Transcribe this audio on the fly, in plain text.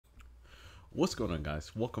What's going on,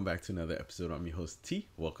 guys? Welcome back to another episode. I'm your host T.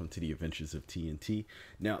 Welcome to the Adventures of TNT.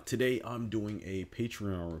 Now today I'm doing a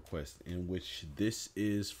Patreon request in which this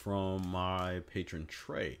is from my patron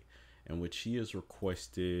Traye, in which he has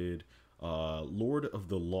requested Lord of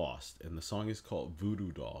the Lost, and the song is called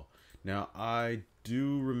Voodoo Doll. Now I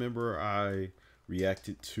do remember I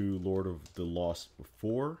reacted to Lord of the Lost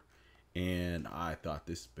before, and I thought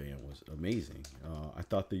this band was amazing. I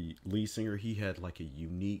thought the lead singer, he had like a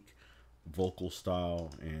unique vocal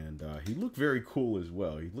style, and he looked very cool as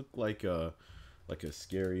well. He looked like a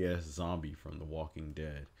scary ass zombie from The Walking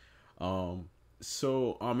Dead.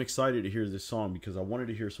 So I'm excited to hear this song because I wanted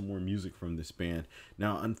to hear some more music from this band.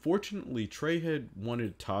 Now unfortunately Traye had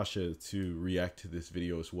wanted Tasha to react to this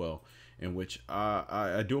video as well, in which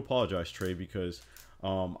I do apologize, Traye, because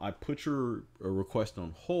I put your request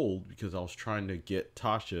on hold because I was trying to get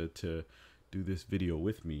Tasha to do this video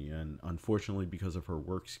with me, and unfortunately because of her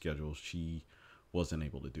work schedule she wasn't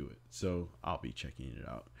able to do it, so I'll be checking it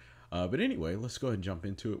out. But anyway, let's go ahead and jump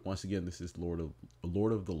into it. Once again, this is Lord of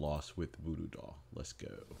the Lost with Voodoo Doll. Let's go.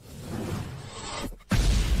 I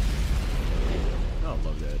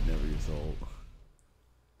love that. It never gets old.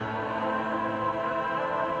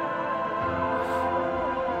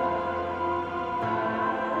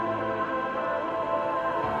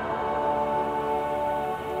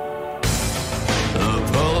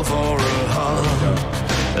 For a heart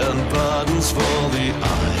and buttons for the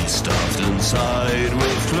eyes, stuffed inside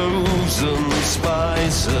with cloves and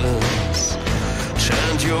spices.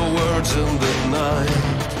 Chant your words in the night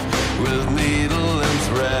with needle and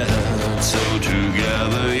thread, sew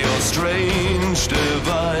together your strange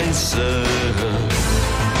devices.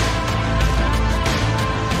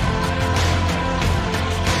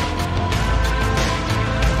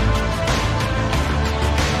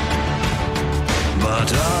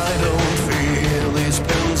 But I don't feel these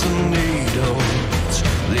pins and needles,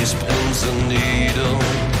 these pins and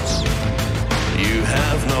needles. You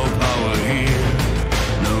have no power here.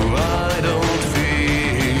 No, I don't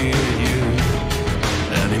feel you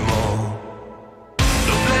anymore.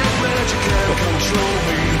 No black magic can control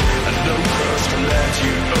me, and no curse can let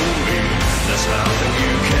you own me. There's nothing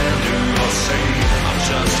you can do or say. I'm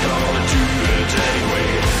just gonna do it anyway.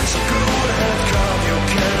 So go ahead, carve your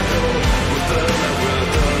candle with the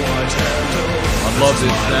I love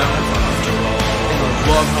this sound. I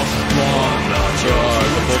love how strong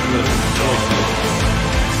the vocalist voice is.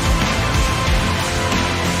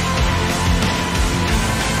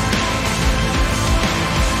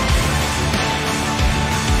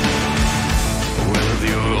 With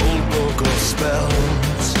your old book of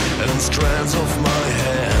spells and strands of my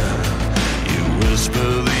hair, you whisper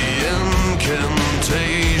the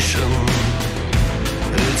incantation.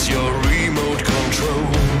 It's your remote control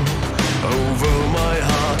over my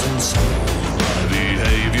heart and soul. My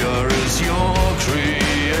behavior is your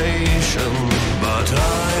creation, but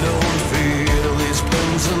I don't feel these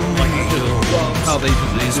pins and needles. How they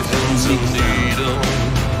these pins and needles.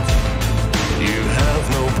 You have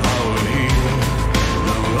no power here.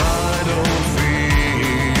 No, I don't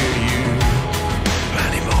feel you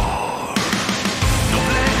anymore. No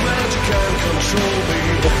black magic can control me,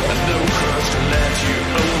 and no curse can let you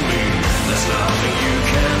own me. There's nothing you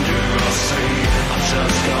can do or say. I'm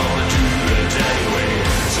just gonna do it anyway.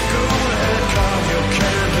 So go ahead, carve your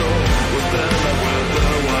candle with the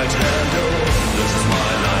white handle. This is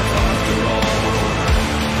my life after all.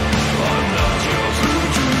 I'm not your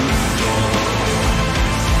voodoo doll.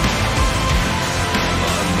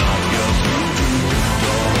 I'm not your voodoo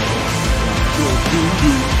doll. Your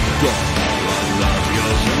voodoo doll. I'm not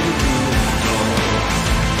your voodoo doll.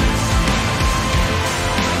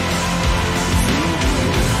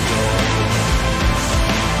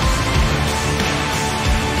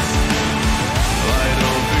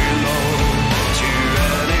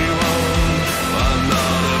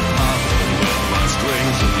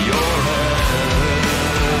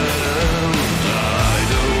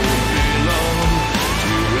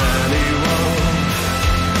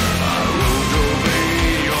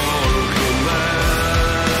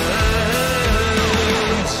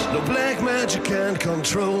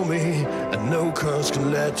 Control me, and no curse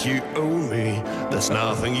can let you own me. There's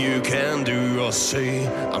nothing you can do or say.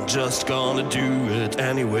 I'm just gonna do it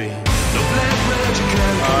anyway. No black magic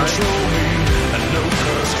can control me, and no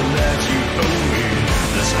curse can let you own me.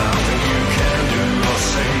 There's nothing you can do or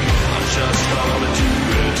say. I'm just gonna do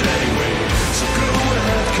it anyway. So go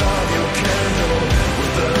ahead, carve your candle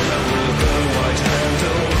with the white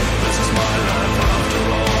handle. This is my life after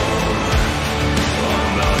all.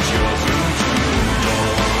 I'm not your voodoo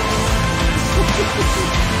doll. Voodoo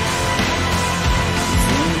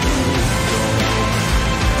doll.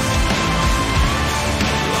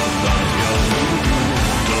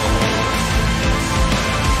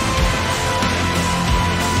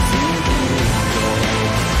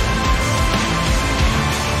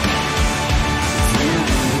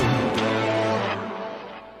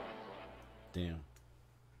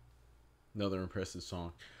 Another impressive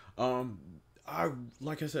song. I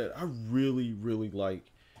like I said, I really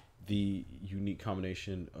like the unique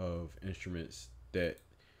combination of instruments that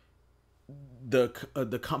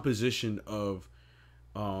the composition of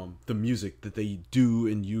the music that they do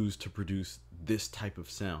and use to produce this type of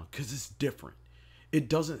sound, because it's different. It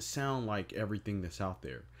doesn't sound like everything that's out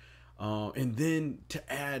there. And then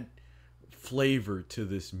to add flavor to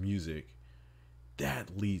this music,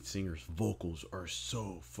 that lead singer's vocals are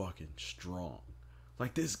so fucking strong.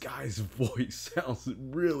 Like, this guy's voice sounds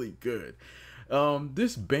really good.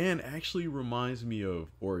 This band actually reminds me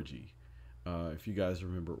of Orgy. If you guys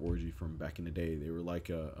remember Orgy from back in the day, they were like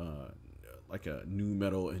a nu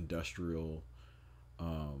metal industrial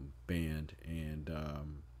band, and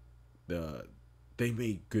they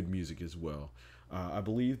made good music as well. I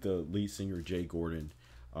believe the lead singer Jay Gordon,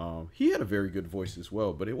 he had a very good voice as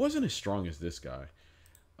well, but it wasn't as strong as this guy.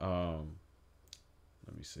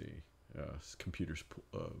 Let me see. His computer's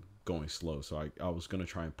going slow, so I was gonna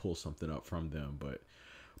try and pull something up from them,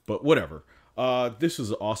 but whatever. This was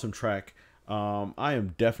an awesome track. I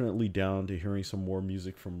am definitely down to hearing some more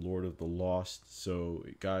music from Lord of the Lost. So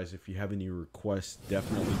guys, if you have any requests,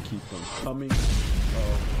 definitely keep them coming.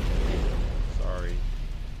 Sorry.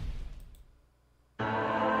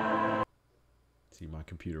 See, my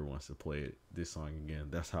computer wants to play this song again.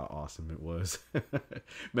 That's how awesome it was.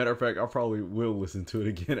 Matter of fact, I probably will listen to it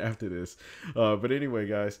again after this. But anyway,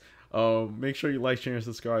 guys, make sure you like, share, and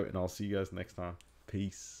subscribe, and I'll see you guys next time.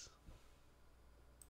 Peace.